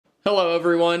Hello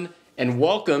everyone, and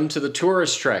welcome to the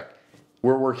Tourist Trek,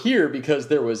 where we're here because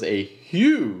there was a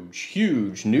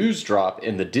huge news drop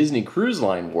in the Disney Cruise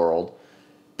Line world.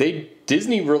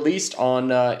 Disney released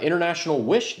on International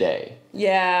Wish Day.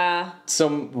 Yeah.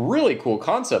 Some really cool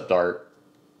concept art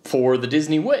for the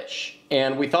Disney Wish,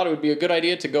 and we thought it would be a good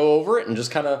idea to go over it and just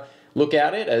kind of look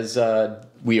at it, as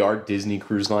we are Disney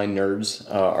Cruise Line nerds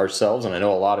ourselves, and I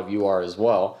know a lot of you are as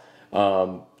well.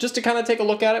 Just to kind of take a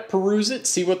look at it, peruse it,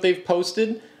 see what they've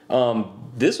posted.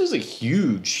 This was a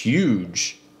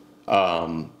huge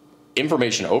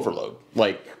information overload,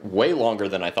 like way longer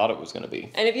than I thought it was going to be.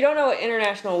 And if you don't know what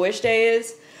International Wish Day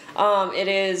is, it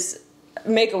is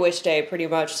Make-A-Wish Day, pretty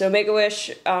much. So Make-A-Wish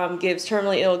gives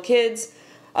terminally ill kids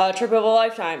a trip of a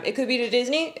lifetime. It could be to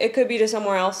Disney, it could be to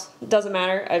somewhere else. It doesn't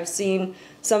matter. I've seen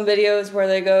some videos where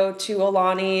they go to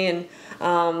Alani and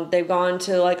they've gone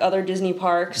to like other Disney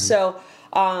parks. So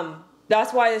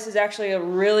that's why this is actually a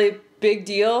really big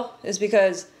deal, is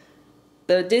because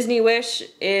the Disney Wish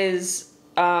is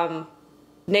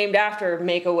named after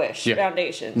Make-A-Wish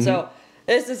Foundation. So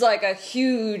this is like a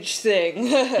huge thing.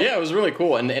 Yeah, it was really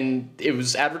cool, and it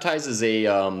was advertised as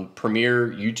a premiere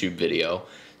YouTube video.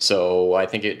 So I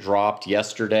think it dropped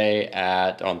yesterday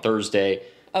on Thursday.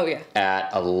 Oh yeah.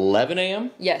 At 11 a.m.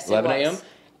 Yes, 11 a.m.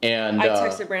 And I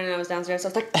texted Brandon. I was downstairs. I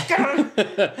was like,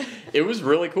 it was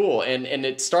really cool, and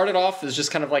it started off as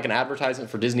just kind of like an advertisement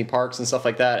for Disney parks and stuff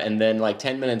like that, and then like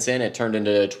 10 minutes in, it turned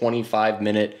into a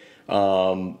 25-minute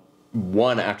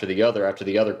one after the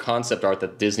other concept art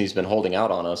that Disney's been holding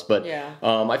out on us. But yeah.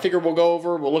 I figured we'll go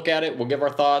over, we'll look at it, we'll give our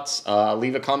thoughts,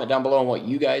 leave a comment down below on what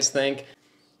you guys think.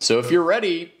 So if you're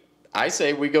ready, I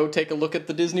say we go take a look at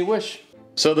the Disney Wish.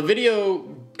 So the video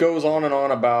goes on and on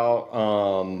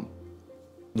about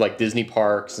like Disney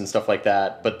parks and stuff like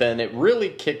that, but then it really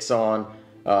kicks on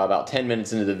about 10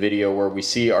 minutes into the video, where we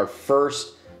see our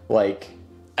first, like,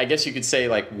 I guess you could say,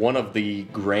 like, one of the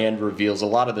grand reveals. A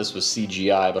lot of this was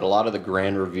CGI, but a lot of the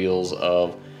grand reveals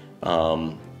of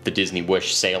the Disney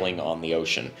Wish sailing on the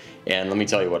ocean. And let me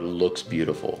tell you what, it looks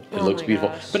beautiful. It looks beautiful.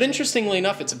 Gosh. But interestingly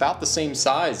enough, it's about the same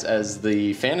size as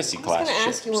the Fantasy Class ships. I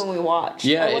was going to ask you when we watched.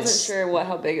 Yeah, I wasn't sure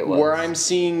how big it was. Where I'm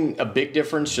seeing a big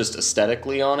difference just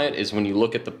aesthetically on it is when you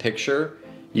look at the picture,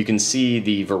 you can see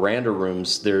the veranda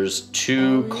rooms. There's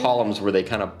two columns where they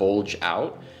kind of bulge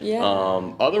out. Yeah.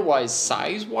 Otherwise,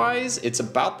 size-wise, it's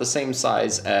about the same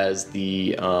size as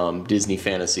the Disney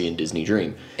Fantasy and Disney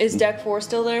Dream. Is Deck 4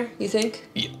 still there, you think?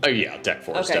 Yeah, Deck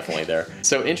 4 is definitely there.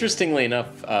 So interestingly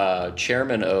enough,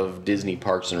 chairman of Disney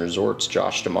Parks and Resorts,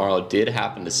 Josh D'Amaro, did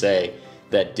happen to say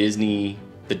that the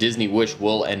Disney Wish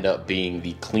will end up being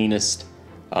the cleanest,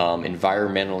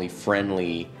 environmentally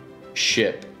friendly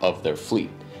ship of their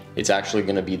fleet. It's actually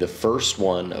going to be the first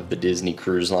one of the Disney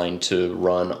Cruise Line to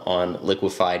run on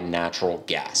liquefied natural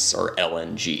gas, or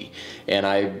LNG. And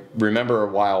I remember a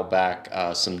while back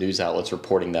some news outlets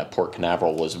reporting that Port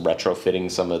Canaveral was retrofitting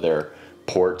some of their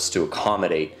ports to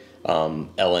accommodate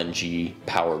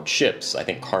LNG-powered ships. I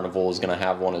think Carnival is going to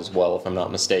have one as well, if I'm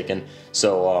not mistaken.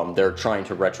 So they're trying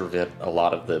to retrofit a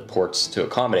lot of the ports to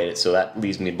accommodate it. So that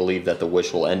leads me to believe that the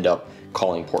Wish will end up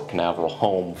calling Port Canaveral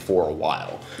home for a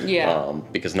while. Yeah.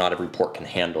 Because not every port can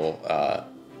handle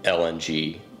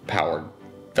LNG-powered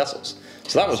vessels.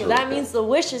 So that was really cool. Means the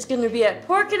Wish is going to be at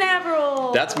Port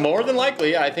Canaveral. That's more than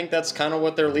likely. I think that's kind of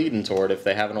what they're leading toward, if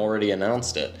they haven't already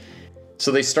announced it. So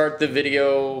they start the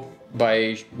video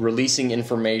by releasing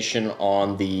information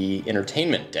on the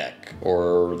entertainment deck,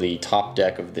 or the top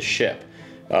deck of the ship,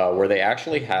 where they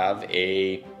actually have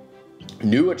a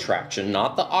new attraction,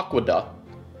 not the Aqueduct,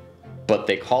 but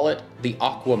they call it the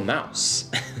Aqua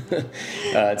Mouse.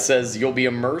 It says you'll be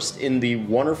immersed in the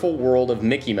wonderful world of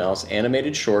Mickey Mouse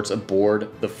animated shorts aboard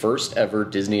the first ever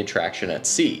Disney attraction at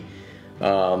sea.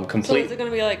 So is it going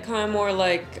to be like kind of more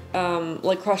like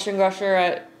Crush and Gusher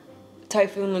at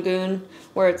Typhoon Lagoon,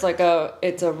 where it's like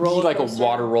it's a roller like coaster? A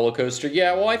water roller coaster?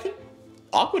 Yeah, well, I think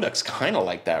Aqueduct's kind of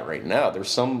like that right now. There's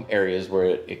some areas where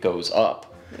it goes up.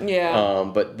 Yeah.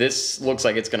 But this looks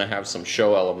like it's going to have some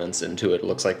show elements into it. It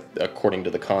looks like, according to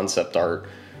the concept art,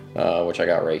 which I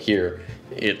got right here,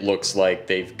 it looks like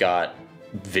they've got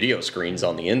video screens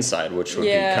on the inside, which would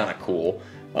be kind of cool.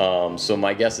 So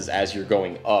my guess is as you're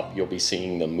going up, you'll be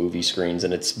seeing the movie screens,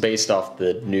 and it's based off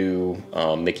the new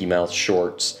Mickey Mouse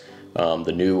shorts,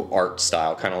 the new art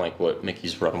style, kind of like what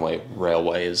Mickey's Runaway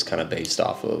Railway is kind of based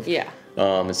off of. Yeah.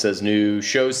 It says new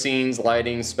show scenes,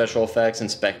 lighting, special effects,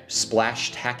 and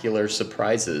splash-tacular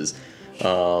surprises.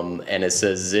 And it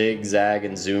says zigzag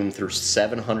and zoom through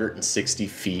 760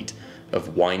 feet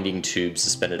of winding tubes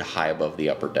suspended high above the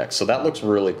upper deck. So that looks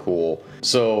really cool.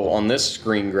 So on this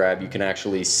screen grab, you can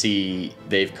actually see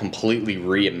they've completely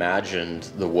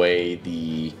reimagined the way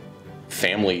the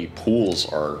family pools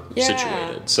are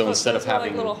situated. So instead of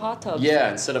having like little hot tubs,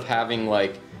 instead of having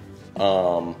like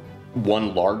one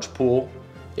large pool,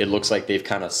 it looks like they've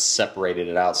kind of separated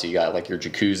it out. So you got like your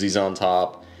jacuzzis on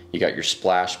top, you got your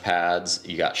splash pads,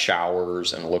 you got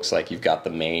showers, and it looks like you've got the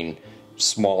main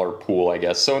smaller pool, I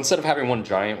guess. So instead of having one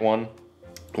giant one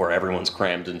where everyone's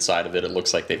crammed inside of it, it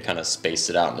looks like they've kind of spaced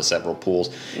it out into several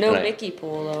pools. No Mickey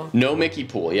pool though. No Mickey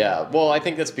pool, yeah. Well, I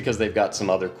think that's because they've got some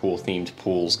other cool themed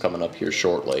pools coming up here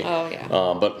shortly. Oh yeah.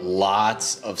 But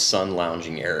lots of sun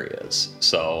lounging areas,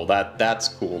 so that's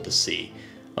cool to see.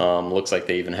 Looks like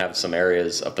they even have some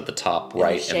areas up at the top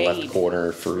right and left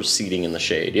corner for seating in the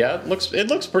shade. Yeah,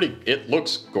 it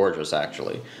looks gorgeous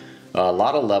actually. A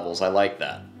lot of levels, I like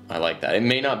that. It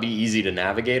may not be easy to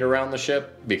navigate around the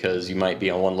ship because you might be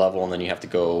on one level and then you have to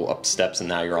go up steps and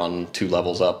now you're on 2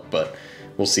 levels up, but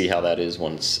we'll see how that is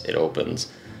once it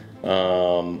opens.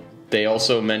 They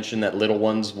also mentioned that little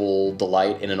ones will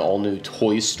delight in an all-new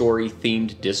Toy Story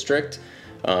themed district.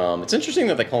 It's interesting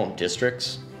that they call them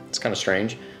districts. It's kind of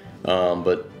strange,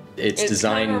 but it's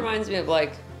designed... It kind of reminds me of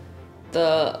like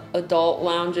the adult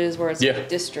lounges where it's like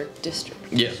district.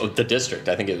 Yeah, the district,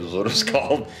 I think it was what it was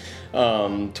called.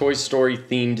 Toy Story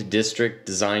themed district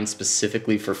designed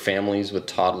specifically for families with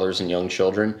toddlers and young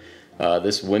children.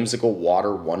 This whimsical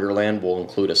water wonderland will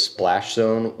include a splash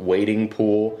zone, wading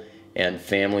pool, and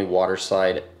family water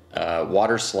slide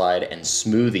and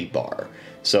smoothie bar.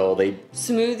 So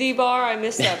smoothie bar, I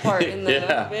missed that part in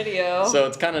the video. So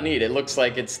it's kind of neat. It looks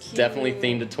like it's definitely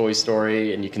themed to Toy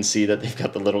Story, and you can see that they've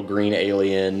got the little green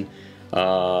alien.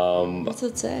 What's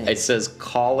it say? It says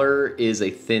collar is a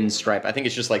thin stripe. I think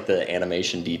it's just like the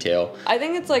animation detail. I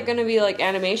think it's like gonna be like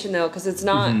animation though, because it's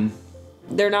not.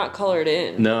 They're not colored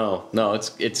in. No,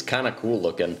 it's kind of cool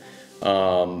looking.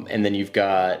 And then you've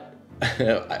got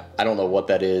I don't know what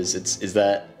that is.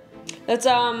 That's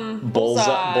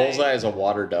Bullseye. Bullseye is a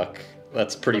water duck.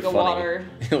 That's pretty like funny.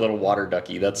 A little water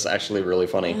ducky. That's actually really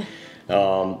funny.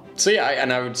 So yeah,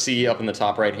 and I would see up in the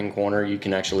top right hand corner, you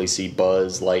can actually see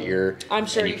Buzz Lightyear. I'm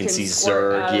sure and you can see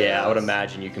Zurg. Yeah, I would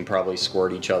imagine you can probably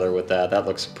squirt each other with that. That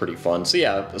looks pretty fun. So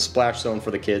yeah, a splash zone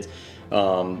for the kids.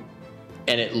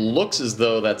 And it looks as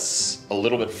though that's a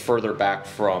little bit further back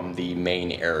from the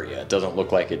main area. It doesn't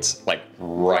look like it's like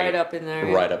right up in there.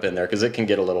 Right up in there, because it can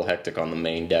get a little hectic on the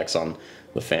main decks on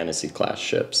the fantasy class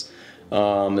ships.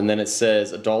 And then it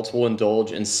says adults will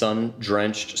indulge in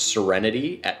sun-drenched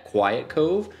serenity at Quiet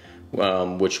Cove,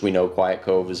 which we know Quiet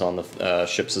Cove is on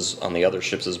the on the other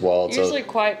ships as well. Usually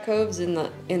Quiet Cove's in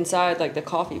the inside, like the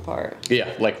coffee part.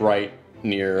 Yeah, like right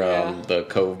near the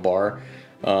Cove bar.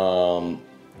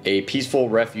 A peaceful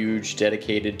refuge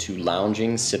dedicated to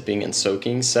lounging, sipping, and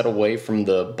soaking, set away from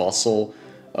the bustle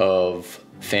of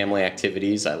family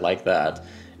activities. I like that.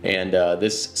 And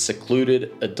this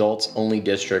secluded adults-only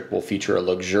district will feature a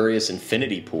luxurious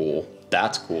infinity pool.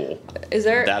 That's cool. Is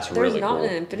there? That's really cool. There's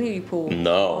not an infinity pool.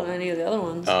 No. On any of the other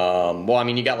ones. Well, I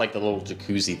mean, you got like the little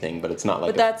jacuzzi thing, but it's not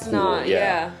like. But that's pool. not.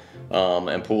 Yeah.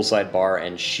 And poolside bar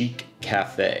and chic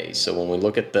cafe. So when we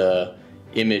look at the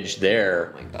image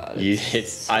there, oh my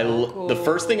God, cool. The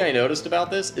first thing I noticed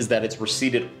about this is that it's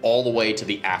receded all the way to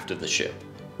the aft of the ship,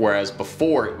 whereas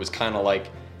before it was kind of like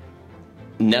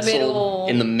nestled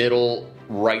in the middle,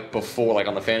 right before, like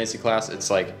on the fantasy class,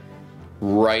 it's like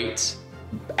right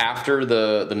after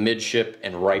the midship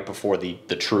and right before the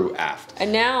true aft.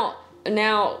 And now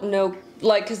no,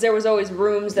 like, because there was always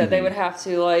rooms that they would have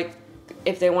to, like,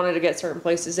 if they wanted to get certain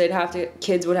places,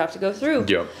 kids would have to go through.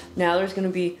 Yep. Now there's going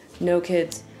to be no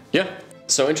kids. Yeah.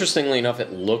 So interestingly enough,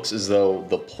 it looks as though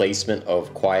the placement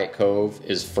of Quiet Cove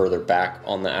is further back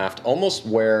on the aft, almost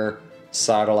where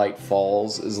Satellite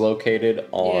Falls is located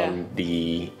on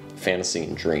the Fantasy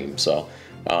and Dream. So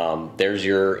there's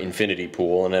your infinity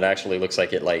pool, and it actually looks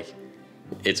like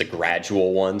it's a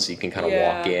gradual one, so you can kind of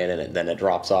walk in and then it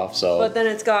drops off. So, but then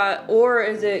it's got, or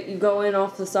is it you go in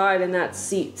off the side and that's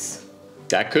seats?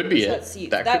 That could be it.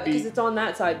 That could be, because it's on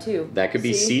that side too. That could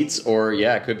be seats, or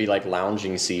it could be like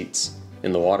lounging seats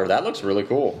in the water. That looks really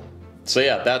cool. So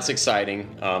yeah, that's exciting.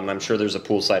 I'm sure there's a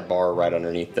poolside bar right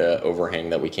underneath the overhang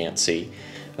that we can't see.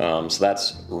 So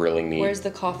that's really neat. Where's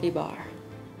the coffee bar?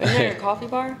 Isn't there a coffee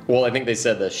bar? Well, I think they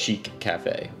said the Chic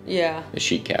Cafe. Yeah. The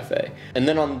Chic Cafe. And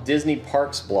then on Disney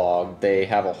Parks blog, they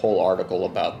have a whole article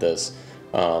about this.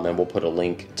 And we'll put a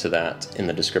link to that in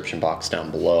the description box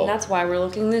down below. And that's why we're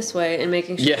looking this way and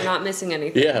making sure we're not missing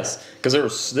anything. Yes,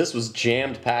 because this was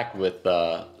jammed packed with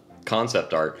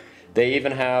concept art. They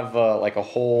even have like a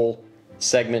whole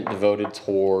segment devoted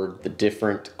toward the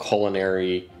different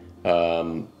culinary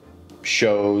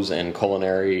shows and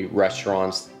culinary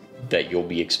restaurants that you'll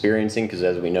be experiencing, because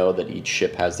as we know that each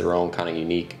ship has their own kind of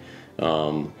unique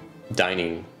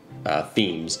dining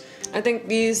themes. I think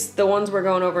the ones we're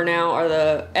going over now are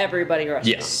the everybody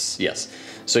restaurants. Yes.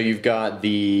 So you've got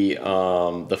the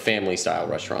family style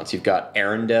restaurants. You've got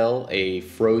Arendelle, a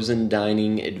frozen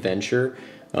dining adventure.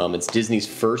 It's Disney's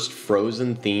first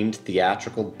frozen themed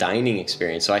theatrical dining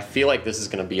experience. So I feel like this is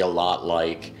going to be a lot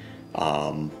like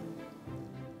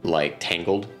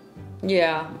Tangled.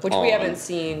 Yeah, which we haven't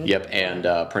seen. Yep,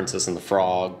 and Princess and the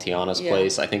Frog, Tiana's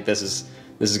Place. I think this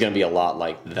is going to be a lot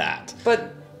like that.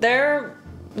 But their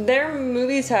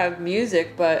movies have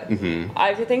music, but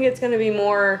I think it's going to be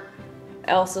more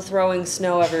Elsa throwing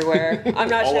snow everywhere. I'm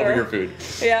not all sure. All over your food.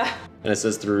 Yeah. And it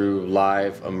says through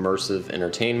live immersive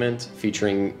entertainment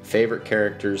featuring favorite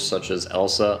characters such as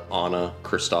Elsa, Anna,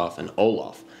 Kristoff, and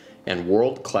Olaf, and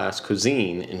world-class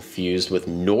cuisine infused with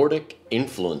Nordic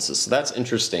influences. So that's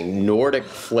interesting. Nordic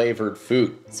flavored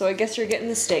food. So I guess you're getting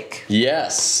the steak.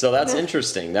 Yes. So that's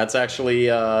interesting. That's actually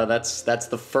that's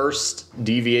the first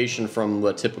deviation from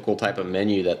the typical type of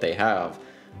menu that they have.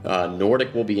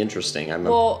 Nordic will be interesting.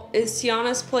 Well, is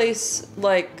Tiana's Place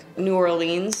like New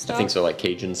Orleans stuff? I think so, like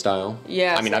Cajun style.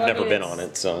 Yeah. I mean, I've never been on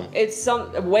it, so it's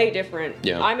way different.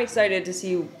 Yeah. I'm excited to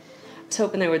see. I was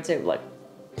hoping they would say like,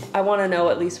 I want to know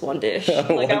at least one dish.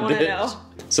 Like I want to know.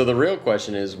 So the real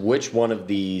question is, which one of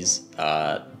these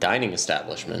dining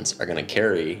establishments are going to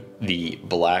carry the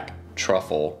black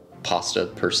truffle pasta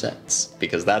persets?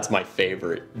 Because that's my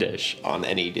favorite dish on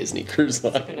any Disney cruise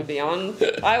line. It's going to be on.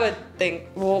 I would think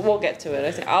we'll get to it.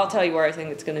 I think I'll tell you where I think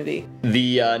it's going to be.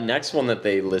 The next one that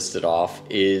they listed off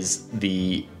is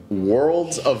the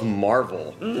Worlds of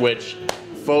Marvel, which,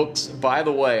 folks, by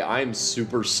the way, I'm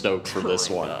super stoked for this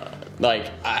one. God.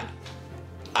 Like,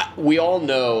 we all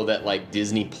know that like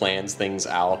Disney plans things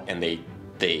out and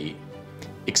they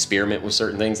experiment with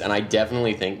certain things, and I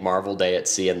definitely think Marvel Day at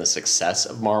Sea and the success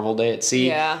of Marvel Day at Sea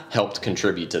helped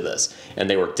contribute to this. And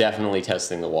they were definitely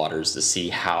testing the waters to see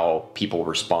how people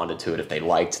responded to it, if they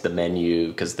liked the menu,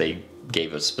 because they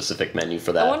gave a specific menu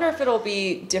for that. I wonder if it'll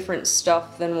be different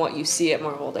stuff than what you see at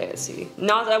Marvel Day at Sea.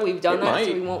 Not that we've done that,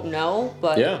 so we won't know,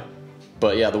 but yeah.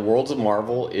 But yeah, the Worlds of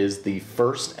Marvel is the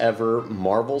first ever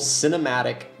Marvel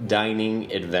cinematic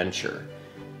dining adventure,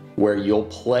 where you'll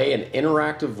play an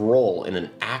interactive role in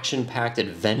an action-packed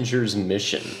Avengers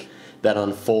mission that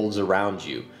unfolds around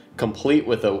you, complete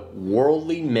with a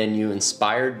worldly menu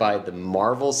inspired by the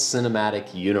Marvel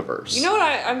Cinematic Universe. You know what?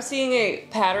 I'm seeing a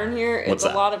pattern here. It's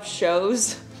a lot of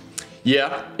shows.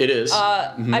 Yeah, it is.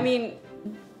 I mean,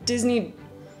 Disney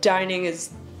dining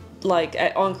is like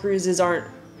on cruises aren't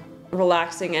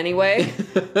relaxing anyway,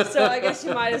 so I guess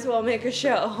you might as well make a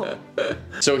show.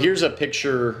 So here's a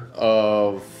picture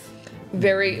of the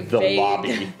vague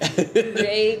lobby.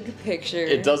 vague picture.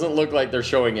 It doesn't look like they're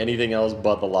showing anything else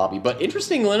but the lobby. But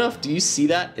interestingly enough, do you see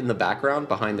that in the background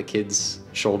behind the kid's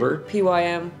shoulder?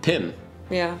 PYM. PIM.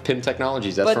 Yeah. PIM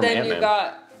Technologies. That's from Ant-Man. But then you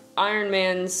got Iron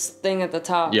Man's thing at the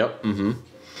top. Yep.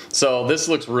 So this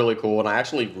looks really cool, and I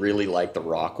actually really like the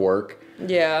rock work.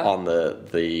 Yeah. On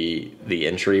the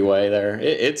entryway there.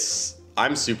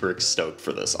 I'm super stoked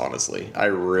for this, honestly. I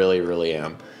really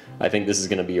am. I think this is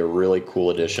going to be a really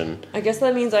cool addition. I guess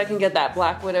that means I can get that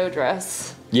Black Widow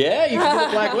dress. Yeah, you can get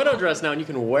a Black Widow dress now, and you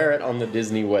can wear it on the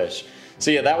Disney Wish. So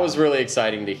yeah, that was really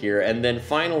exciting to hear. And then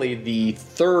finally, the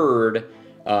third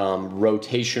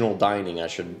rotational dining.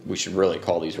 We should really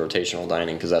call these rotational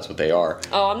dining, because that's what they are.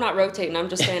 Oh, I'm not rotating. I'm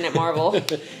just staying at Marvel.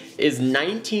 Is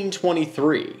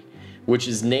 1923. Which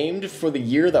is named for the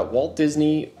year that Walt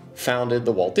Disney founded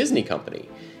the Walt Disney Company.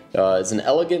 It's an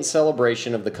elegant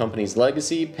celebration of the company's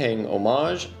legacy, paying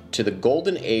homage to the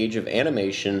golden age of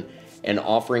animation and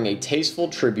offering a tasteful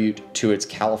tribute to its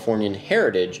Californian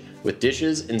heritage with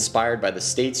dishes inspired by the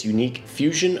state's unique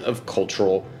fusion of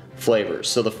cultural flavors.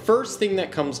 So the first thing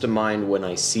that comes to mind when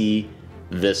I see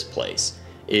this place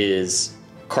is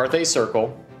Carthay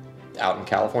Circle out in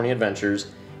California Adventures,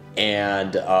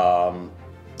 and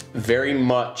very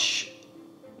much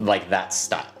like that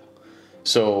style.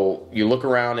 So you look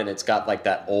around and it's got like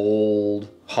that old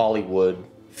Hollywood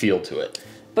feel to it.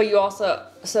 But you also,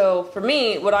 so for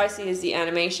me, what I see is the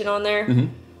animation on there.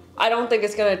 I don't think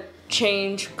it's going to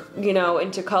change,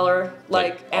 into color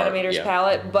like Animator's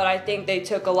palette, but I think they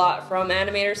took a lot from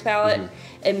Animator's palette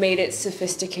and made it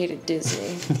sophisticated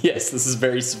Disney. Yes, this is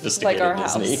very sophisticated like our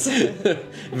Disney. House.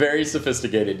 Very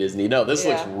sophisticated Disney. No, this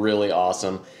looks really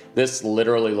awesome. This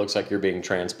literally looks like you're being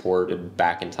transported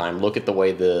back in time. Look at the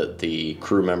way the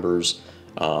crew members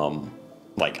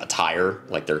like attire,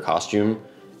 like their costume.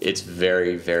 It's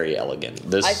very, very elegant.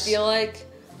 This I feel like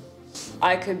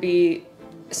I could be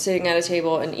sitting at a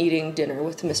table and eating dinner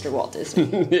with Mr. Walt Disney.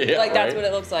 Yeah, like that's right? what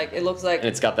it looks like. It looks like, and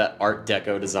it's got that Art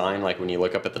Deco design, like when you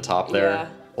look up at the top there. yeah.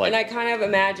 Like, And I kind of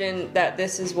imagine that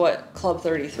this is what Club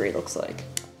 33 looks like.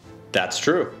 that's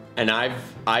true. And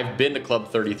I've been to Club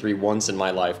 33 once in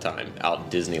my lifetime out in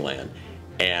Disneyland,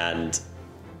 and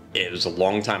it was a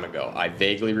long time ago. I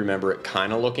vaguely remember it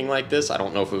kind of looking like this. I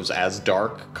don't know if it was as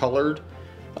dark colored,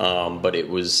 but it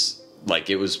was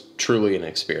truly an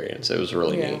experience. It was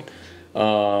really neat.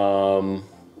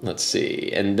 Let's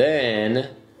see. And then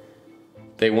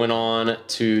they went on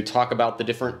to talk about the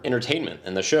different entertainment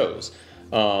and the shows,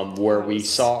 where we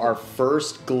saw our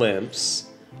first glimpse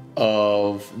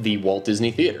of the Walt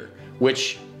Disney Theater,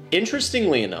 which,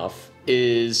 interestingly enough,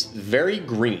 is very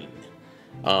green.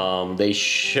 They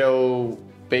show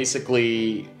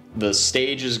basically the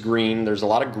stage is green. There's a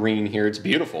lot of green here. It's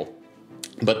beautiful.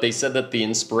 But they said that the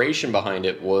inspiration behind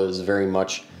it was very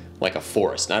much like a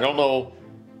forest. And I don't know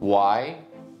why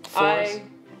forest.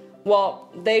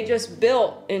 Well, they just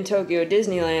built in Tokyo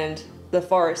Disneyland the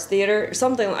Forest Theater,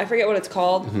 something, I forget what it's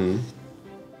called. Mm-hmm.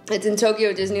 It's in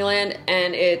Tokyo Disneyland,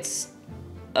 and it's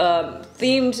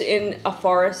themed in a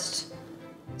forest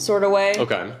sort of way.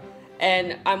 Okay.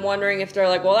 And I'm wondering if they're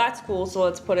like, well, that's cool, so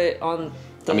let's put it on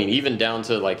the... I mean, even down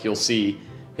to, like, you'll see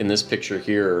in this picture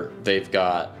here, they've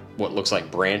got what looks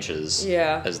like branches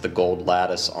as the gold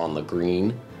lattice on the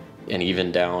green. And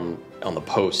even down on the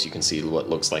posts, you can see what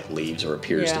looks like leaves or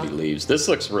appears to be leaves. This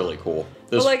looks really cool.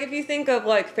 But like, if you think of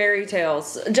like fairy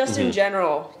tales, just in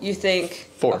general, you think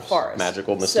forest. of forest.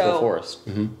 Magical, mystical forest.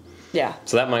 Mm-hmm. Yeah.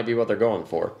 So that might be what they're going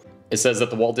for. It says that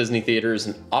the Walt Disney Theater is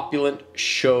an opulent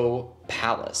show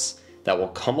palace that will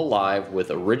come alive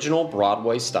with original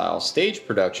Broadway-style stage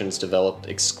productions developed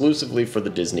exclusively for the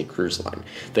Disney Cruise Line.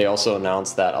 They also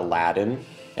announced that Aladdin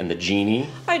and the Genie...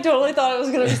 I totally thought it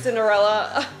was going to be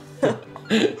Cinderella.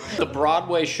 The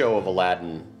Broadway show of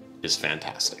Aladdin is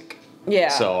fantastic. Yeah.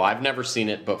 So I've never seen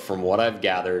it, but from what I've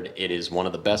gathered, it is one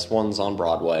of the best ones on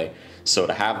Broadway. So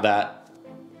to have that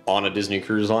on a Disney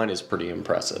Cruise Line is pretty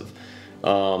impressive.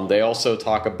 They also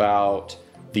talk about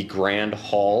the Grand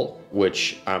Hall,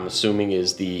 which I'm assuming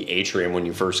is the atrium when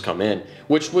you first come in,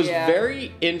 which was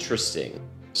very interesting.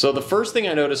 So the first thing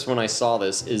I noticed when I saw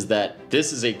this is that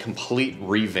this is a complete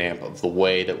revamp of the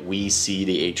way that we see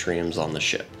the atriums on the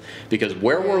ship. Because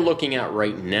where we're looking at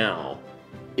right now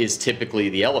is typically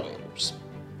the elevators.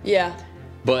 Yeah.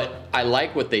 But I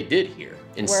like what they did here.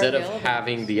 Instead of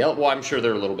having the well, I'm sure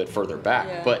they're a little bit further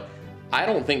back, but I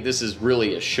don't think this is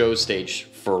really a show stage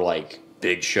for like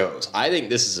big shows. I think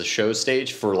this is a show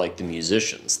stage for like the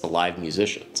musicians, the live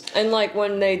musicians. And like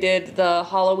when they did the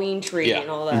Halloween tree and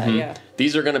all that,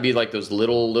 These are going to be like those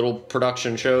little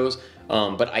production shows.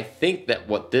 But I think that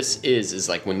what this is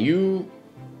like when you,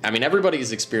 I mean,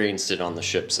 everybody's experienced it on the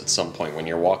ships at some point when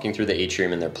you're walking through the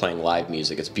atrium and they're playing live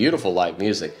music. It's beautiful live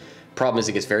music. Problem is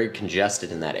it gets very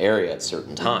congested in that area at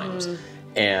certain times.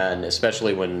 And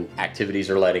especially when activities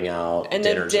are letting out, and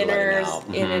dinners are letting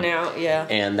out. In and out,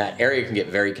 And that area can get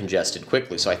very congested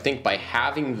quickly. So I think by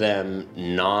having them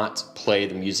not play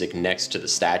the music next to the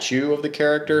statue of the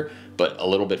character, but a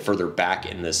little bit further back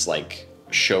in this like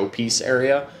showpiece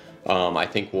area, I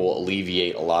think will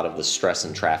alleviate a lot of the stress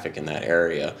and traffic in that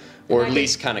area, or at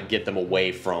least kind of get them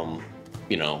away from,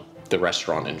 you know, the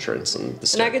restaurant entrance and the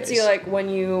staircase. And I could see like when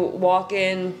you walk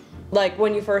in, like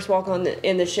when you first walk on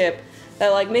in the ship, that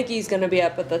like Mickey's gonna be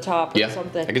up at the top or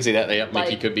something. I can see that. Yep, like,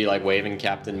 Mickey could be like waving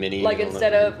Captain Minnie. Like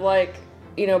instead of like,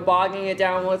 you know, bogging it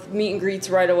down with meet and greets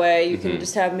right away, you can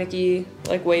just have Mickey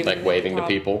like waving to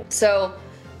people. So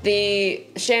the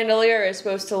chandelier is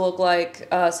supposed to look like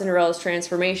Cinderella's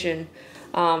transformation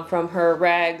from her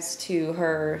rags to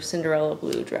her Cinderella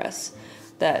blue dress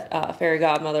that Fairy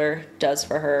Godmother does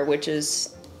for her, which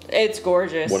is, it's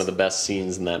gorgeous. One of the best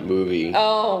scenes in that movie.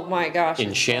 Oh my gosh.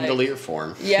 In chandelier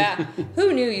form. Yeah.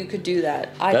 Who knew you could do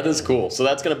that? That is cool. So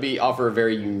that's going to offer a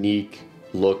very unique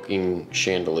looking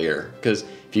chandelier. Because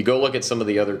if you go look at some of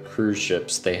the other cruise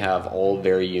ships, they have all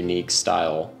very unique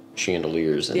style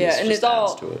chandeliers. And this just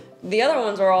adds to it. The other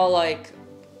ones are all like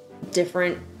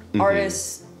different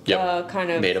artists.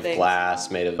 Kind of made of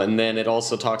glass, and then it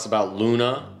also talks about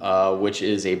Luna, which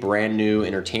is a brand new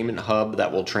entertainment hub that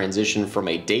will transition from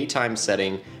a daytime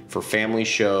setting for family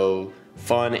show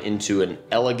fun into an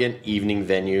elegant evening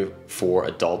venue for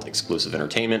adult exclusive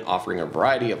entertainment, offering a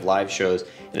variety of live shows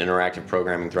and interactive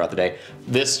programming throughout the day.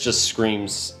 This just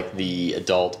screams the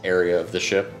adult area of the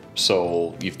ship.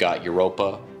 So you've got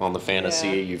Europa on the Fantasy,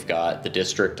 Yeah. you've got the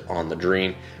District on the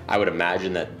Dream. I would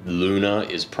imagine that Luna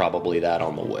is probably that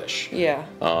on the Wish. Yeah.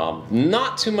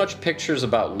 Not too much pictures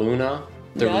about Luna.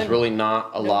 There was really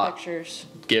not a lot pictures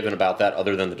given about that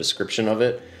other than the description of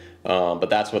it. But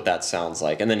that's what that sounds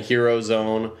like. And then Hero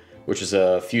Zone, which is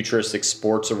a futuristic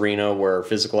sports arena where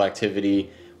physical activity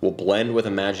will blend with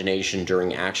imagination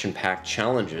during action-packed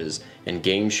challenges and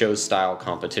game show style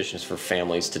competitions for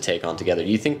families to take on together.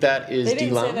 Do you think that is They didn't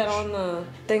D-Lounge? say that on the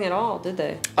thing at all, did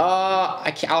they?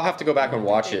 I'll have to go back and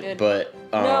watch it, but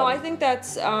no, I think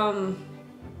that's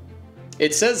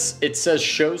it says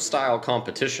show style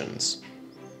competitions.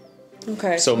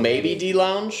 okay. So maybe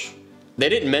D-Lounge? They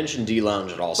didn't mention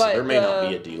D-Lounge at all, so But there may not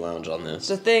be a D-Lounge on this.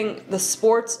 the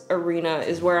sports arena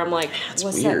is where I'm like,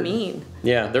 what's that mean?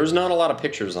 Yeah, there's not a lot of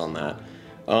pictures on that.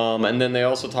 And then they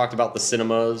also talked about the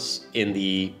cinemas in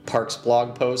the Parks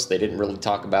blog post. They didn't really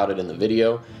talk about it in the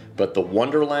video, but the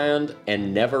Wonderland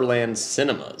and Neverland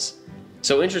cinemas.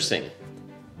 So interesting.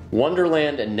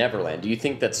 Wonderland and Neverland. Do you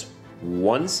think that's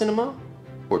one cinema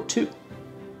or two?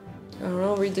 I don't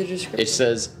know, read the description. It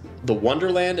says the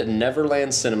Wonderland and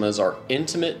Neverland cinemas are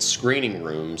intimate screening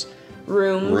rooms.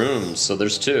 So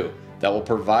there's two that will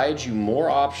provide you more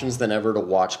options than ever to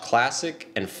watch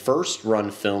classic and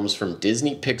first-run films from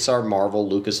Disney, Pixar, Marvel,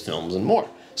 Lucasfilms, and more.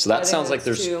 So that sounds like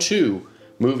there's two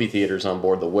movie theaters on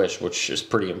board the Wish, which is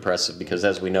pretty impressive because,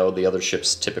 as we know, the other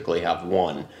ships typically have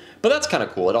one. But that's kind of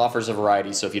cool. It offers a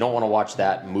variety, so if you don't want to watch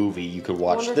that movie, you could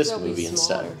watch this movie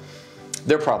instead.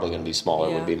 They're probably going to be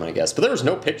smaller, would be my guess. But there was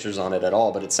no pictures on it at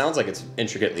all, but it sounds like it's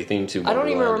intricately themed to I don't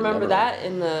even Wonderland remember that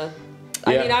in the...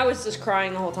 I mean, I was just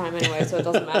crying the whole time anyway, so it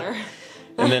doesn't matter.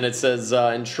 And then it says,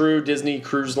 in true Disney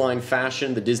Cruise Line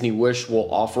fashion, the Disney Wish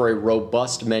will offer a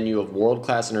robust menu of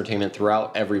world-class entertainment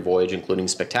throughout every voyage, including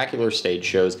spectacular stage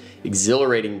shows,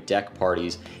 exhilarating deck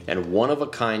parties, and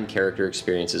one-of-a-kind character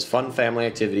experiences, fun family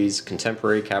activities,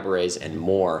 contemporary cabarets, and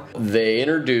more. They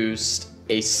introduced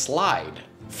a slide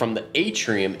from the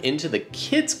atrium into the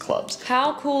kids' clubs.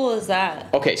 How cool is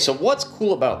that? Okay, so what's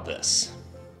cool about this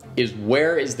is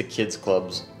where is the kids'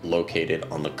 clubs located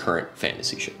on the current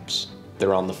fantasy ships?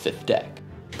 They're on the 5th deck.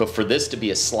 But for this to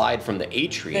be a slide from the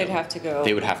atrium, They'd have to go.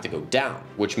 They would have to go down,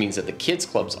 which means that the kids'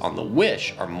 clubs on the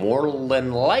Wish are more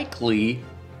than likely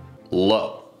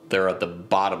low. They're at the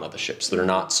bottom of the ship, so they're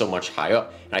not so much high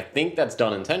up. And I think that's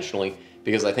done intentionally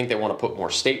because I think they want to put more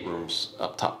staterooms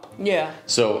up top. Yeah.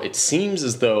 So it seems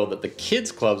as though that the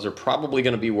kids' clubs are probably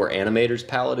going to be where Animator's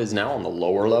Palette is now on the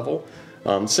lower level.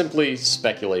 Simply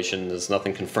speculation, there's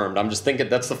nothing confirmed. I'm just thinking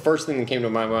that's the first thing that came to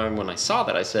my mind when I saw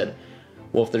that. I said,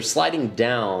 well, if they're sliding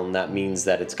down, that means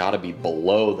that it's got to be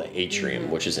below the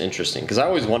atrium, which is interesting. Because I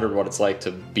always wondered what it's like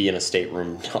to be in a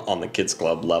stateroom on the kids'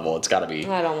 club level. It's got to be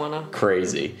I don't wanna.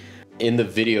 Crazy. In the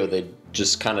video, they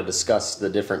just kind of discussed the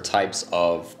different types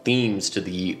of themes to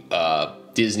the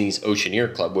Disney's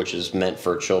Oceaneer Club, which is meant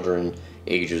for children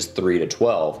ages 3 to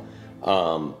 12.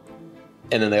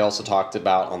 And then they also talked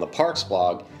about on the Parks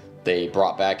blog, they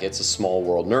brought back It's a Small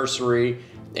World Nursery,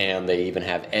 and they even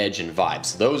have Edge and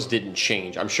Vibes. Those didn't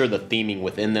change. I'm sure the theming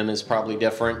within them is probably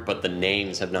different, but the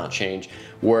names have not changed.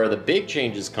 Where the big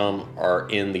changes come are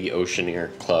in the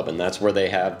Oceaneer Club, and that's where they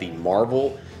have the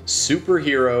Marvel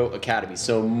Superhero Academy.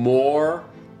 So more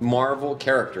Marvel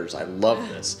characters. I love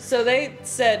this. So they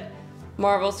said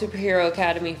Marvel Superhero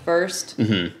Academy first.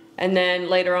 Mm-hmm. And then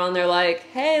later on, they're like,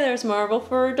 hey, there's Marvel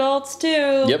for adults too.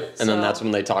 Yep, and then that's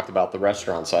when they talked about the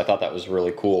restaurant, so I thought that was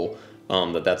really cool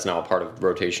that's now a part of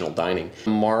rotational dining.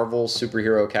 Marvel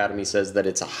Superhero Academy says that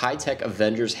it's a high-tech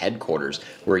Avengers headquarters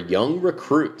where young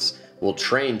recruits will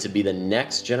train to be the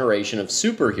next generation of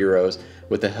superheroes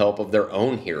with the help of their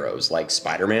own heroes like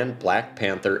Spider-Man, Black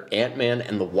Panther, Ant-Man,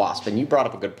 and the Wasp. And you brought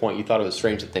up a good point. You thought it was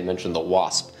strange that they mentioned the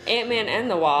Wasp. Ant-Man and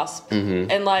the Wasp.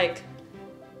 Mm-hmm. And like...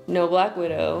 no Black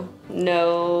Widow,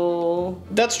 no...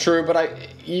 That's true, but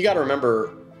you gotta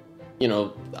remember, you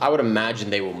know, I would imagine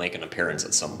they will make an appearance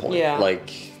at some point. Yeah.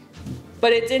 Like...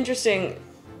 But it's interesting,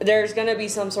 there's gonna be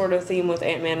some sort of theme with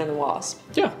Ant-Man and the Wasp.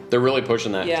 Yeah, they're really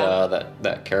pushing that,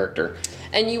 that character.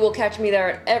 And you will catch me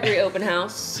there at every open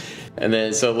house. And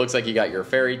then, so it looks like you got your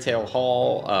Fairy Tale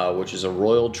Hall, which is a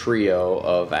royal trio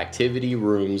of activity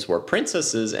rooms where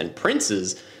princesses and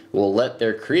princes will let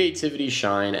their creativity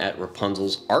shine at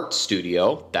Rapunzel's art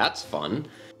studio. That's fun.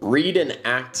 Read and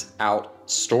act out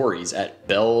stories at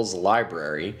Belle's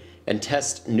library, and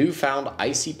test newfound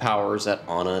icy powers at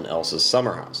Anna and Elsa's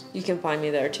summer house. You can find me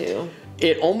there too.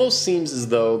 It almost seems as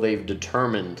though they've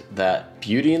determined that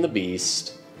Beauty and the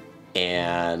Beast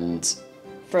and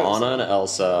Frozen. Anna and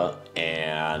Elsa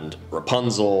and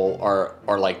Rapunzel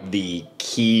are like the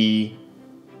key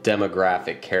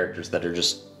demographic characters that are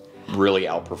just really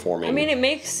outperforming. I mean, it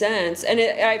makes sense, and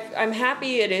I'm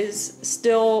happy it is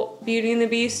still Beauty and the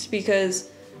Beast because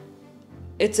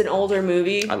it's an older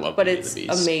movie. I love, but it's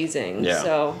amazing. Yeah.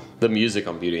 So the music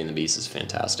on Beauty and the Beast is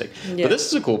fantastic. Yeah. But this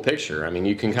is a cool picture. I mean,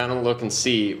 you can kind of look and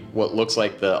see what looks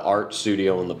like the art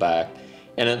studio in the back,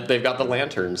 and they've got the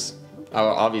lanterns.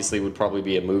 Obviously, would probably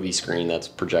be a movie screen that's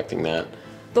projecting that.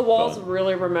 The walls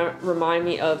really remind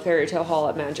me of Fairy Tale Hall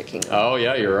at Magic Kingdom. Oh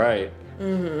yeah, you're right.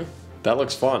 Mm-hmm. That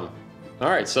looks fun. All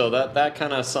right, so that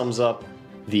kind of sums up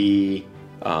the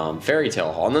Fairy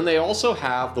Tale Hall. And then they also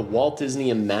have the Walt Disney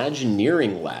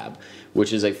Imagineering Lab,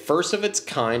 which is a first of its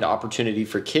kind opportunity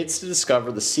for kids to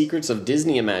discover the secrets of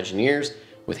Disney Imagineers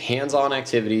with hands-on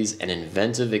activities and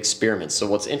inventive experiments. So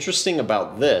what's interesting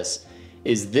about this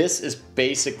is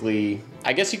basically,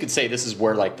 I guess you could say this is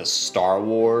where like the Star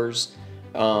Wars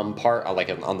part, like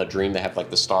on the Dream, they have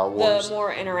like the Star Wars. The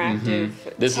more interactive,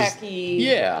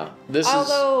 techie.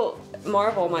 Although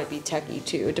Marvel might be techie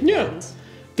too, it depends. Yeah.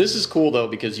 This is cool though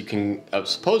because you can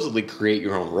supposedly create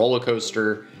your own roller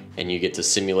coaster and you get to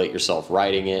simulate yourself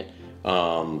riding it.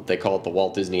 They call it the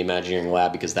Walt Disney Imagineering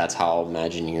Lab because that's how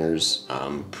Imagineers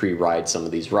pre-ride some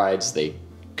of these rides. They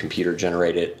computer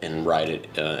generate it and ride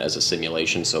it as a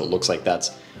simulation, so it looks like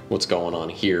that's what's going on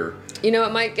here. You know,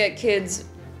 it might get kids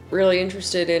really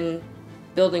interested in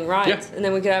building rides, and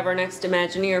then we could have our next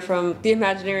Imagineer from the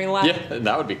Imagineering Lab. Yeah,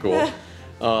 that would be cool.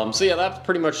 So yeah, that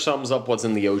pretty much sums up what's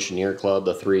in the Oceaneer Club,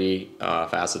 the three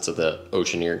facets of the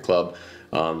Oceaneer Club.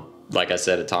 Like I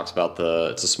said, it talks about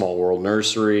it's a small world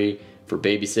nursery for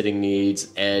babysitting needs,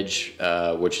 Edge,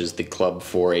 which is the club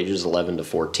for ages 11 to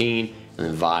 14, and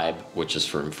then Vibe, which is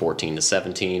from 14 to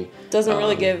 17. Doesn't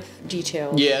really give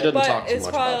details. Yeah, it doesn't talk too much about that. But it's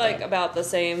probably like about the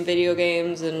same video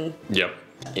games and... Yep.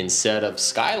 Instead of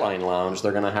Skyline Lounge,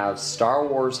 they're going to have Star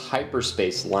Wars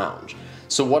Hyperspace Lounge.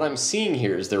 So what I'm seeing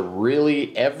here is they're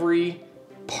really, every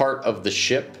part of the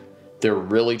ship, they're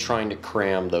really trying to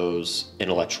cram those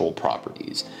intellectual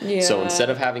properties. Yeah. So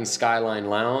instead of having Skyline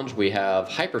Lounge, we have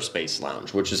Hyperspace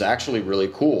Lounge, which is actually really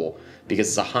cool because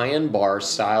it's a high-end bar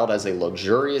styled as a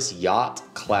luxurious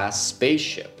yacht-class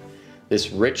spaceship.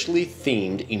 This richly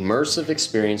themed, immersive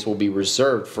experience will be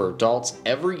reserved for adults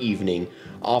every evening,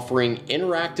 offering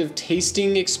interactive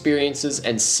tasting experiences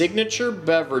and signature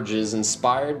beverages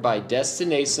inspired by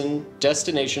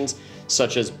destinations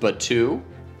such as Batuu,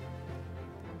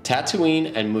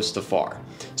 Tatooine, and Mustafar.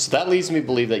 So that leads me to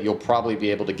believe that you'll probably be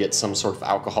able to get some sort of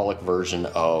alcoholic version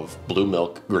of blue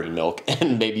milk, green milk,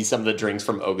 and maybe some of the drinks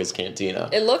from Oga's Cantina.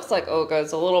 It looks like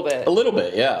Oga's a little bit. A little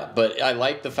bit, yeah. But I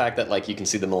like the fact that like you can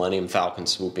see the Millennium Falcon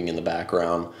swooping in the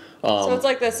background. So it's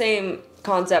like the same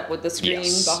concept with the screen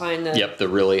behind the... Yep, the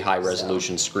really high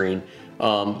resolution screen.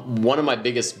 One of my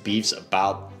biggest beefs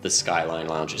about the Skyline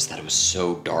Lounge is that it was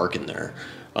so dark in there.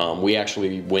 We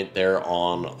actually went there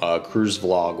on Cruise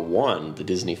Vlog 1, the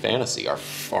Disney Fantasy,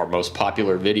 our most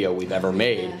popular video we've ever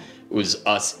made. Yeah. It was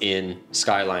us in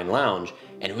Skyline Lounge,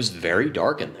 and it was very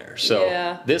dark in there.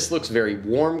 So this looks very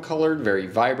warm colored, very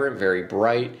vibrant, very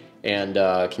bright, and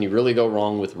can you really go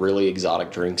wrong with really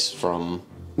exotic drinks from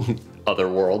other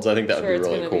worlds? I think that would be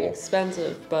really cool. Be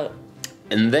expensive, but...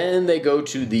 And then they go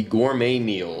to the gourmet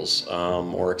meals,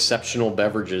 or exceptional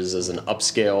beverages as an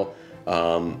upscale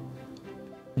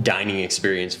dining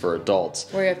experience for adults.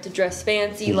 Where you have to dress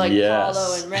fancy like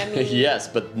Paulo and Remy. Yes,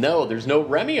 but no, there's no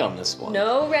Remy on this one.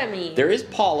 No Remy. There is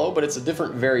Paulo, but it's a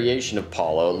different variation of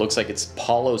Paulo. It looks like it's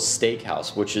Paulo's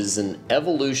Steakhouse, which is an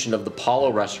evolution of the Paulo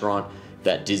restaurant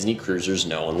that Disney cruisers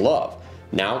know and love.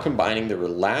 Now combining the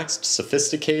relaxed,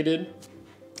 sophisticated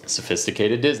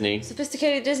Disney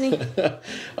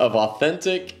of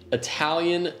authentic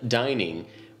Italian dining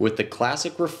with the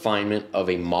classic refinement of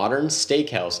a modern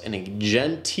steakhouse in a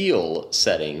genteel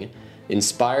setting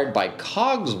inspired by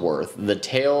Cogsworth, the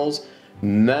tale's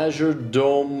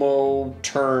majordomo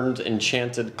turned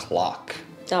enchanted clock.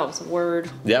 That was a word.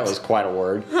 That was quite a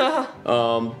word.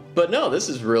 But no, this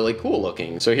is really cool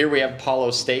looking. So here we have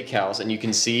Paulo Steakhouse, and you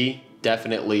can see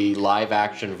definitely live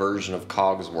action version of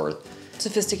Cogsworth.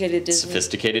 Sophisticated Disney.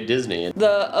 Sophisticated Disney.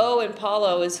 The O in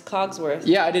Paulo is Cogsworth.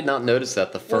 Yeah, I did not notice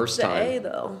that the first time. What's the A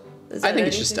though? I think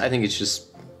it's just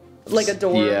like a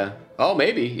door. Yeah. Oh,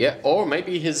 maybe. Yeah. Or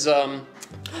maybe his door.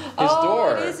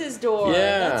 It is his door.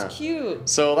 Yeah. That's cute.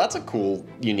 So that's a cool,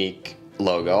 unique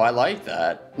logo. I like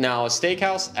that. Now, a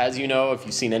steakhouse, as you know, if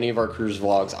you've seen any of our cruise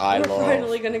vlogs, We're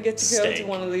finally gonna get to go to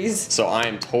one of these. So I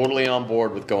am totally on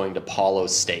board with going to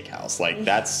Paulo's Steakhouse. Like,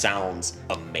 that sounds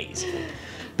amazing.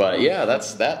 But yeah,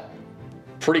 that's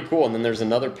pretty cool. And then there's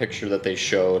another picture that they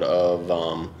showed of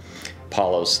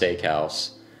Paulo's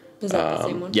Steakhouse. Is that the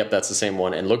same one? Yep, that's the same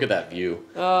one. And look at that view.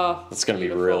 Oh, it's going to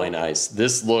be really nice.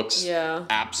 This looks yeah,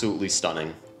 absolutely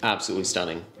stunning. Absolutely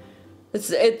stunning.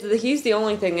 He's the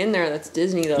only thing in there that's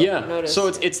Disney though. Yeah. So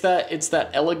it's that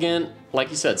elegant, like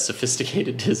you said,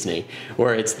 sophisticated Disney,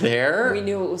 where it's there. We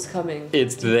knew it was coming.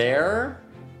 It's there,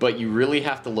 but you really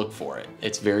have to look for it.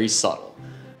 It's very subtle.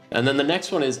 And then the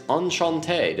next one is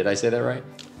Enchanté. Did I say that right?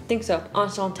 I think so.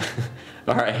 Enchanté.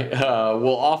 All right.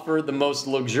 We'll offer the most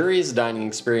luxurious dining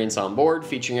experience on board,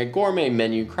 featuring a gourmet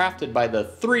menu crafted by the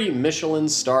 3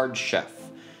 Michelin-starred chef.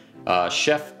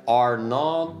 Chef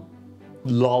Arnaud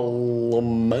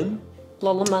Lallement?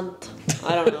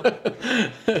 I don't know.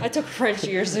 I took French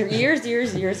years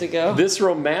ago. This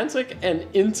romantic and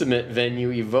intimate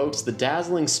venue evokes the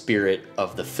dazzling spirit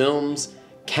of the film's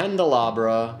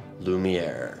Candelabra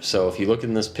Lumiere. So if you look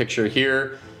in this picture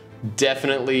here,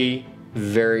 definitely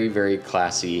very, very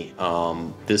classy.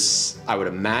 This, I would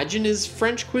imagine, is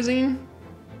French cuisine,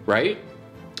 right?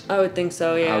 I would think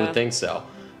so, yeah. I would think so.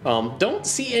 Don't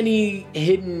see any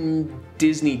hidden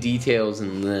Disney details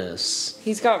in this.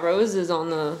 He's got roses on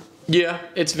the... Yeah,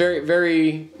 it's very,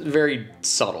 very, very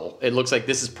subtle. It looks like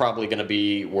this is probably going to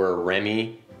be where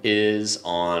Remy is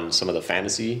on some of the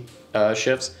fantasy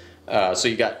shifts. So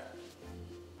you got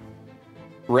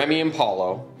Remy and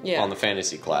Paulo on the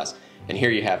fantasy class. And here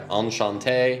you have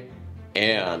Enchanté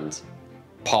and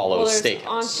Paulo's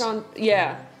Steakhouse.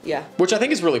 Yeah. Which I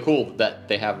think is really cool that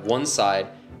they have one side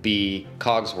be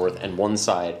Cogsworth and one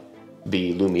side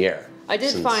be Lumiere. I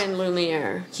did find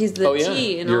Lumiere. He's the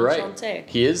T in Enchanté. Right.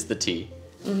 He is the T.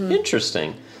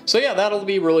 Interesting. So yeah, that'll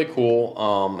be really cool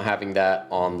having that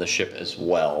on the ship as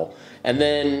well. And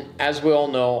then, as we all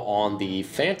know, on the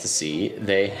fantasy,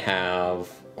 they have,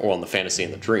 or on the fantasy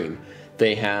and the dream,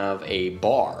 they have a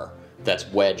bar that's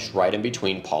wedged right in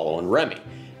between Paulo and Remy.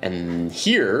 And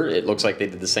here, it looks like they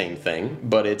did the same thing,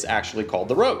 but it's actually called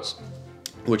the Rose,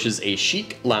 which is a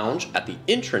chic lounge at the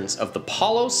entrance of the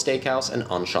Paulo Steakhouse and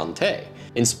Enchanté.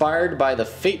 Inspired by the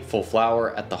fateful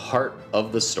flower at the heart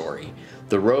of the story,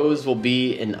 the Rose will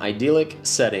be an idyllic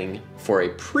setting for a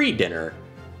pre-dinner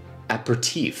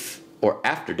aperitif or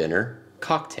after-dinner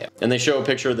cocktail. And they show a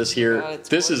picture of this here. God,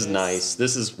 this is nice.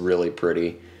 This is really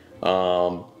pretty.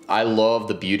 I love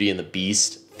the Beauty and the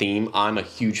Beast theme. I'm a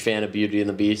huge fan of Beauty and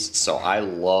the Beast, so I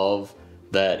love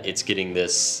that it's getting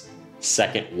this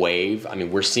second wave. I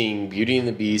mean, we're seeing Beauty and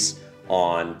the Beast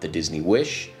on the Disney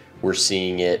Wish. We're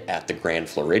seeing it at the Grand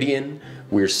Floridian.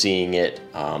 We're seeing it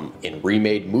in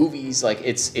remade movies. Like,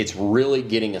 it's really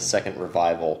getting a second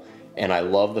revival. And I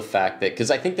love the fact that,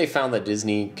 because I think they found that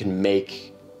Disney can make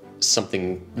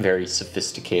something very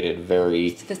sophisticated,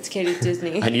 very... Sophisticated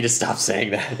Disney. I need to stop saying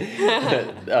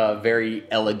that. Very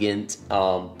elegant,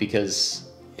 because,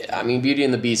 I mean, Beauty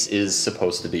and the Beast is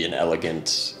supposed to be an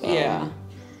elegant...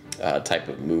 type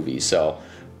of movie. So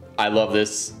I love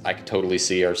this. I could totally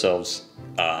see ourselves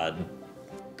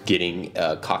getting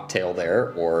a cocktail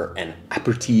there or an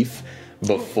aperitif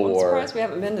before. I'm surprised we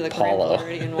haven't been to the Grand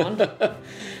Floridian one.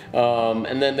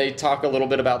 And then they talk a little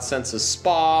bit about Senses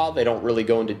Spa. They don't really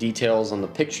go into details on the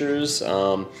pictures,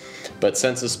 but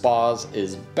Senses Spas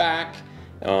is back.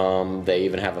 They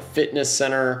even have a fitness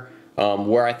center.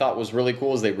 Where I thought was really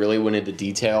cool is they really went into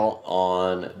detail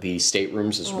on the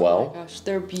staterooms as well. Oh my gosh,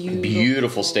 they're beautiful.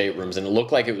 Beautiful staterooms, and it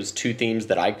looked like it was 2 themes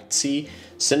that I could see: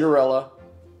 Cinderella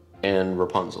and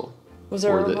Rapunzel. Was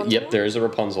there a Rapunzel? Yep, there is a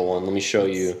Rapunzel one. Let me show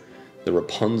you the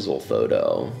Rapunzel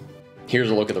photo. Here's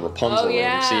a look at the Rapunzel room.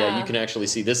 So yeah, you can actually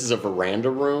see this is a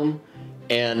veranda room,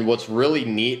 and what's really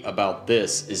neat about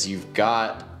this is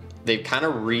they've kind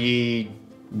of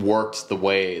reworked the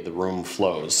way the room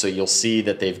flows. So you'll see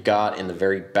that they've got in the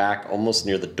very back, almost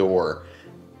near the door,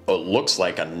 it looks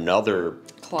like another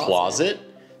closet.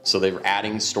 So they're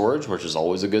adding storage, which is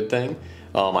always a good thing.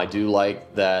 I do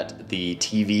like that the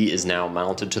TV is now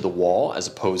mounted to the wall as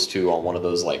opposed to on one of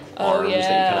those like arms that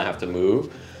you kind of have to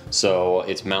move. So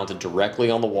it's mounted directly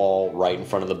on the wall right in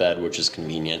front of the bed, which is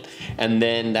convenient. And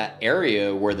then that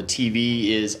area where the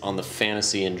TV is on the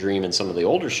Fantasy and Dream and some of the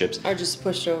older ships are just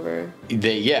pushed over.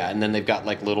 And then they've got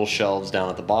like little shelves down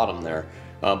at the bottom there.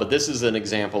 But this is an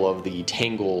example of the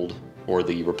Tangled or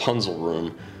the Rapunzel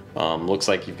room. Looks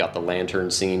like you've got the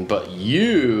lantern scene, but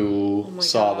you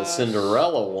saw the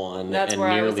Cinderella one and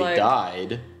nearly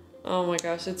died. Oh my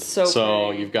gosh, it's so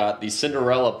pretty. You've got these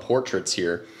Cinderella portraits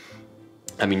here.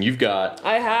 I mean, you've got...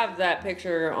 I have that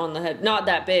picture on the head. Not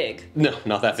that big. No,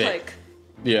 not that big. Like,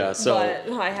 yeah, so...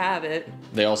 But I have it.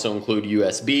 They also include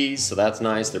USBs, so that's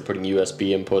nice. They're putting USB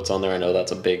inputs on there. I know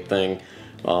that's a big thing.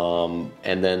 And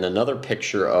then another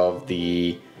picture of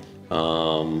the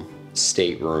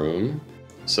stateroom.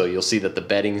 So you'll see that the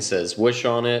bedding says Wish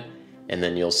on it. And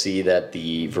then you'll see that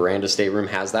the veranda stateroom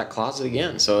has that closet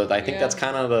again. So I think that's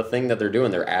kind of the thing that they're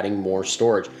doing. They're adding more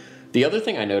storage. The other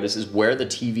thing I noticed is where the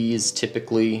TV is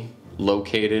typically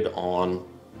located on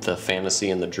the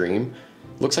Fantasy and the Dream.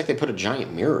 Looks like they put a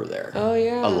giant mirror there. Oh,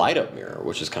 yeah. A light-up mirror,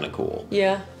 which is kind of cool.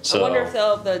 Yeah. So, I wonder if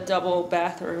they'll have the double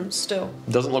bathrooms still.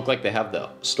 Doesn't look like they have the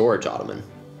storage ottoman.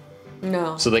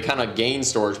 No. So they kind of gain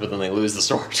storage, but then they lose the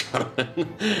storage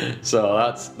ottoman. So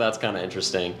that's kind of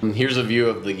interesting. Here's a view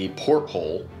of the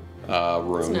porthole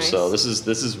room. Nice. So this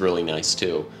is really nice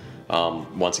too.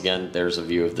 Once again, there's a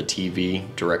view of the TV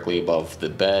directly above the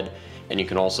bed. And you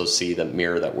can also see the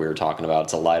mirror that we were talking about.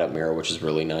 It's a light-up mirror, which is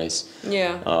really nice.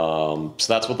 Yeah. So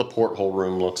that's what the porthole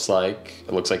room looks like.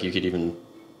 It looks like you could even...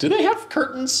 Do they have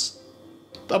curtains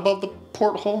above the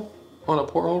porthole on a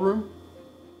porthole room?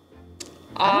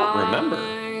 I don't remember.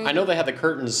 I know they had the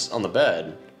curtains on the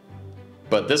bed,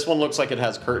 but this one looks like it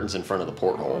has curtains in front of the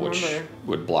porthole, which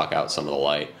would block out some of the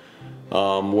light.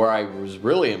 Where I was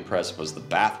really impressed was the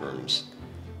bathrooms.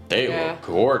 They look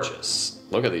gorgeous.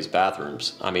 Look at these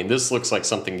bathrooms. I mean, this looks like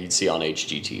something you'd see on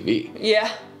HGTV.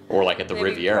 Yeah. Or like at the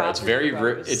Riviera. It's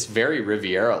very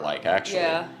Riviera-like, actually.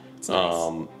 Yeah. It's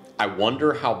nice. I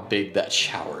wonder how big that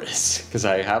shower is, because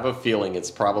I have a feeling it's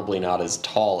probably not as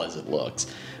tall as it looks.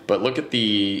 But look at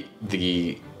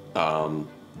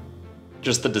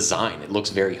just the design. It looks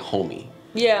very homey.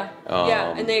 Yeah.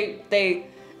 Yeah, and they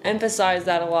emphasize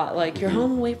that a lot. Like, you're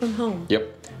home away from home.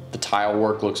 Yep. The tile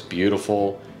work looks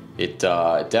beautiful. It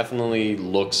definitely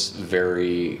looks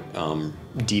very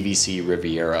DVC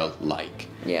Riviera-like.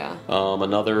 Yeah.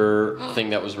 Another thing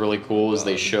that was really cool is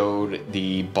they showed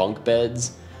the bunk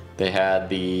beds. They had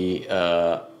the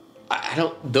I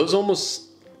don't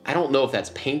know if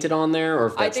that's painted on there or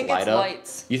if that's light up.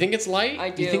 Lights. You think it's light? I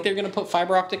do. You think they're gonna put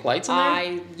fiber optic lights in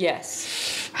there?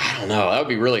 Yes. I don't know. That would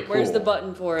be really cool. Where's the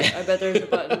button for it? I bet there's a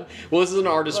button. Well, this is an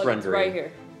artist rendering. It's right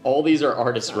here. All these are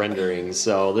artist renderings,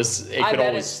 so it could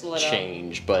always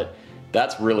change, but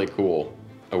that's really cool.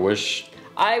 I wish...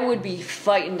 I would be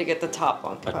fighting to get the top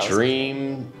bunk. A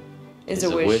dream is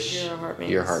a wish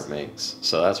your heart makes.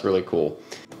 So that's really cool.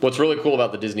 What's really cool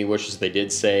about the Disney Wish is they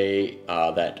did say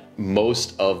that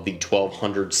most of the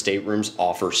 1,200 staterooms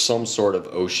offer some sort of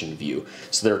ocean view.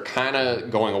 So they're kind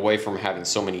of going away from having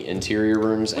so many interior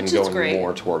rooms and going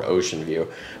more toward ocean view.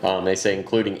 They say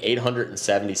including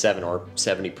 877 or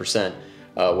 70%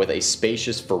 with a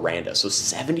spacious veranda. So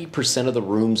 70% of the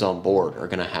rooms on board are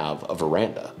going to have a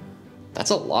veranda.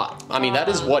 That's a lot. I mean, that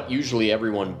is what usually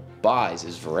everyone buys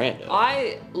is veranda.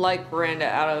 I like veranda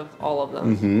out of all of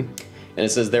them. Mm-hmm. And it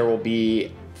says there will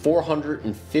be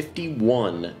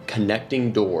 451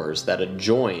 connecting doors that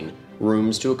adjoin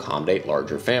rooms to accommodate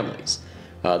larger families.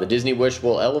 The Disney Wish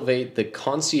will elevate the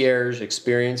concierge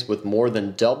experience with more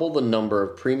than double the number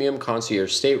of premium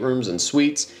concierge staterooms and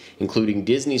suites, including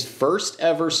Disney's first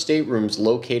ever staterooms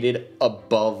located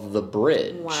above the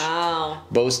bridge. Wow.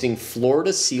 Boasting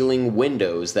floor-to-ceiling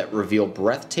windows that reveal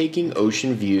breathtaking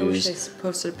ocean views. I wish they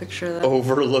posted a picture of that.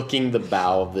 Overlooking the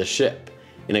bow of the ship.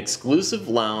 An exclusive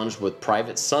lounge with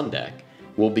private sun deck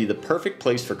will be the perfect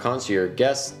place for concierge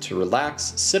guests to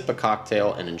relax, sip a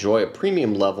cocktail, and enjoy a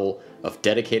premium level of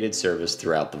dedicated service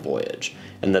throughout the voyage.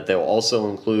 And that they'll also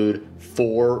include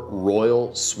 4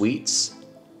 royal suites,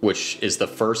 which is the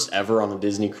first ever on a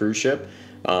Disney cruise ship,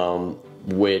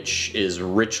 which is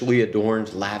richly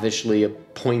adorned, lavishly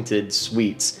appointed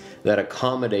suites that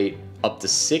accommodate up to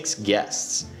 6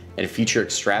 guests and feature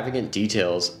extravagant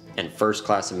details and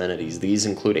first-class amenities. These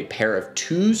include a pair of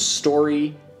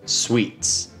 2-story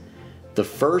suites, the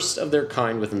first of their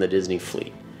kind within the Disney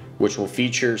fleet, which will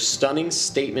feature stunning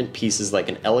statement pieces like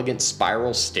an elegant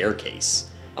spiral staircase.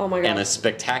 Oh my God. And a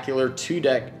spectacular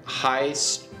 2-deck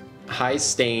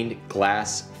high-stained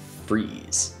glass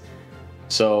frieze.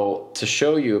 So, to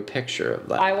show you a picture of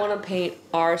that. I want to paint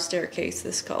our staircase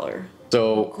this color.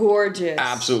 So gorgeous.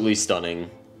 Absolutely stunning.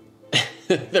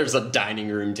 There's a dining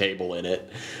room table in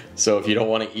it. So if you don't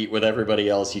want to eat with everybody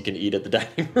else, you can eat at the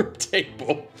dining room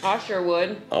table. I sure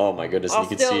would. Oh my goodness, you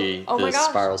can see the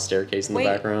spiral staircase in the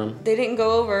background. They didn't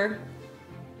go over.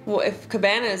 Well, if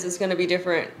Cabanas is going to be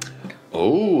different.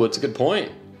 Oh, that's a good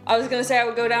point. I was going to say I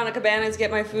would go down to Cabanas,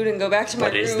 get my food, and go back to my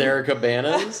room. But is there a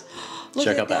Cabanas?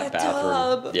 Check out that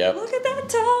bathroom. Tub. Yep. Look at that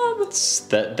tub.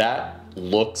 That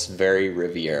looks very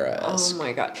Riviera-esque. Oh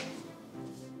my God.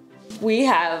 We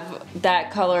have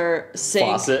that color sink.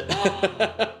 Faucet.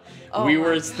 We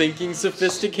were thinking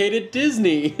sophisticated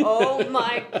Disney. Oh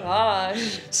my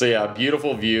gosh. So yeah,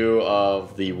 beautiful view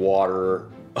of the water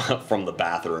from the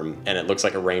bathroom, and it looks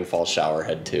like a rainfall shower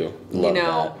head too. Love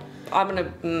that. I'm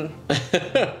gonna.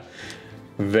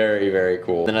 Very, very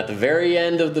cool. Then at the very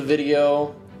end of the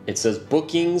video, it says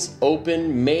bookings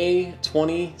open May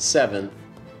 27th.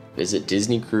 Visit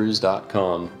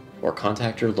disneycruise.com or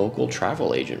contact your local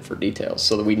travel agent for details.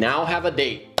 So that we now have a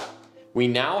date. We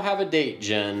now have a date,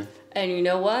 Jen. And you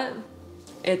know what?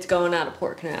 It's going out of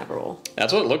Port Canaveral.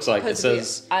 That's what it looks like. It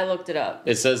says, I looked it up.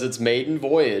 It says its maiden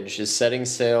voyage is setting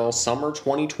sail summer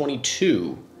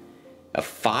 2022. A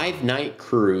 5-night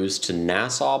cruise to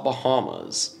Nassau,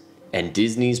 Bahamas and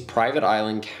Disney's private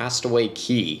island Castaway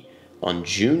Cay on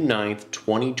June 9th,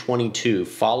 2022,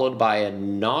 followed by an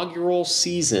inaugural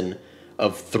season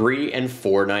of 3- and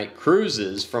 4-night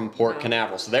cruises from Port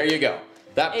Canaveral. So there you go.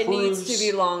 It needs to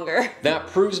be longer. That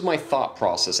proves my thought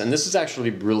process, and this is actually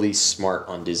really smart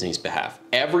on Disney's behalf.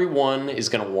 Everyone is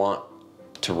going to want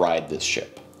to ride this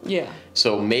ship. Yeah.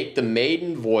 So make the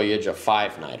maiden voyage a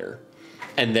 5-nighter,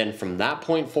 and then from that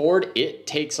point forward, it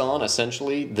takes on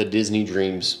essentially the Disney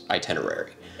Dreams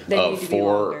itinerary. They need to be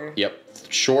longer. Yep,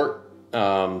 short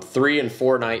 3- and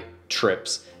 4-night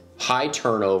trips. High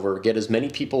turnover, get as many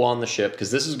people on the ship, because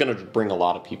this is going to bring a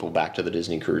lot of people back to the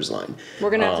Disney Cruise Line.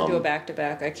 We're going to have to do a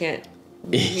back-to-back. I can't.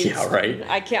 Yeah, right?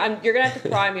 I can't. You're going to have to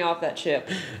pry me off that ship.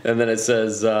 And then it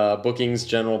says bookings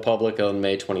general public on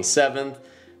May 27th.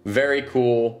 Very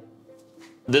cool.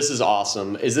 This is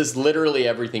awesome. Is this literally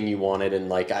everything you wanted? And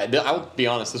like, I'll be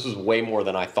honest, this was way more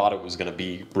than I thought it was going to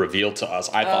be revealed to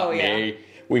us. I thought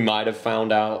we might have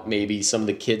found out maybe some of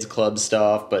the kids club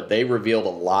stuff, but they revealed a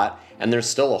lot. And there's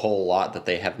still a whole lot that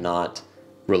they have not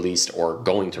released or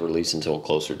going to release until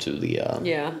closer to the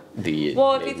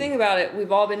well, if you think about it,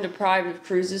 we've all been deprived of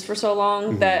cruises for so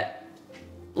long that,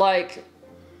 like,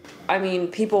 I mean,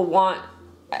 people want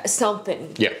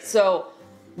something. Yeah. So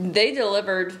they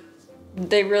delivered.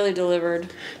 They really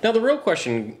delivered. Now the real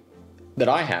question that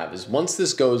I have is, once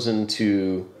this goes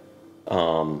into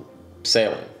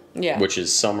sailing, which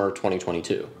is summer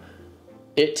 2022,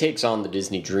 it takes on the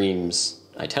Disney Dreams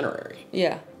itinerary.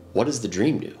 Yeah. What does the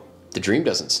Dream do? The Dream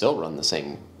doesn't still run the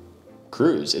same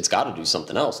cruise. It's got to do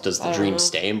something else. Does the Dream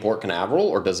stay in Port Canaveral,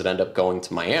 or does it end up going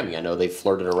to Miami? I know they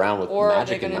flirted around with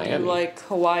Magic in Miami. Or are they going to do like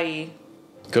Hawaii?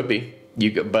 Could be.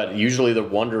 But usually the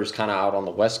Wonder is kind of out on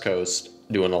the West Coast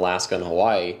doing Alaska and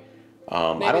Hawaii. Maybe I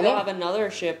don't know. They'll have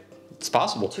another ship. It's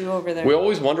possible. 2 over there. We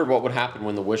always wondered what would happen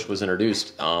when the Wish was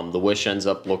introduced. The Wish ends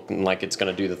up looking like it's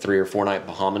going to do the 3- or 4-night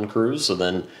Bahaman cruise. So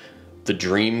then the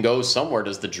Dream goes somewhere.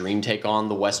 Does the Dream take on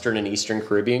the Western and Eastern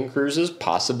Caribbean cruises?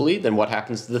 Possibly. Then what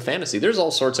happens to the Fantasy? There's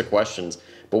all sorts of questions,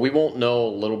 but we won't know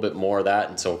a little bit more of that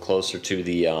until closer to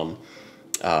the,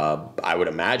 I would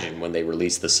imagine when they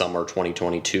release the summer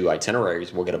 2022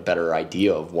 itineraries, we'll get a better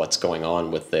idea of what's going on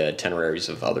with the itineraries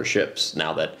of other ships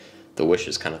now that the Wish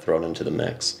is kind of thrown into the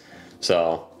mix.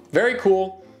 So, very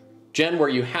cool. Jen, were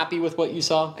you happy with what you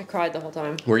saw? I cried the whole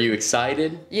time. Were you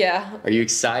excited? Yeah. Are you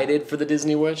excited for the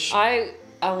Disney Wish? I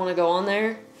want to go on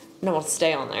there, and I want to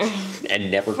stay on there. And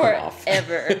never come off.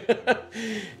 Forever.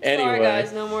 Anyway. Sorry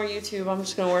guys, no more YouTube. I'm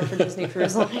just going to work for Disney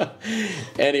Cruise Line.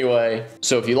 Anyway,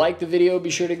 so if you liked the video, be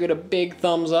sure to give it a big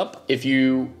thumbs up. If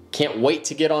you can't wait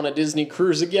to get on a Disney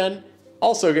cruise again,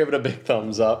 also give it a big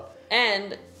thumbs up.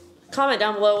 And comment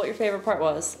down below what your favorite part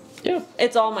was. Yeah.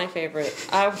 It's all my favorite.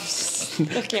 I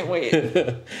can't wait.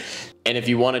 And if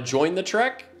you want to join the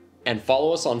trek and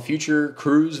follow us on future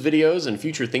cruise videos and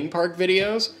future theme park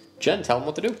videos, Jen, tell them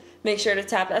what to do. Make sure to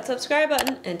tap that subscribe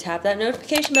button and tap that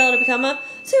notification bell to become a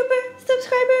super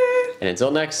subscriber. And until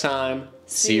next time,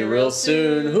 see you real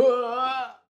soon.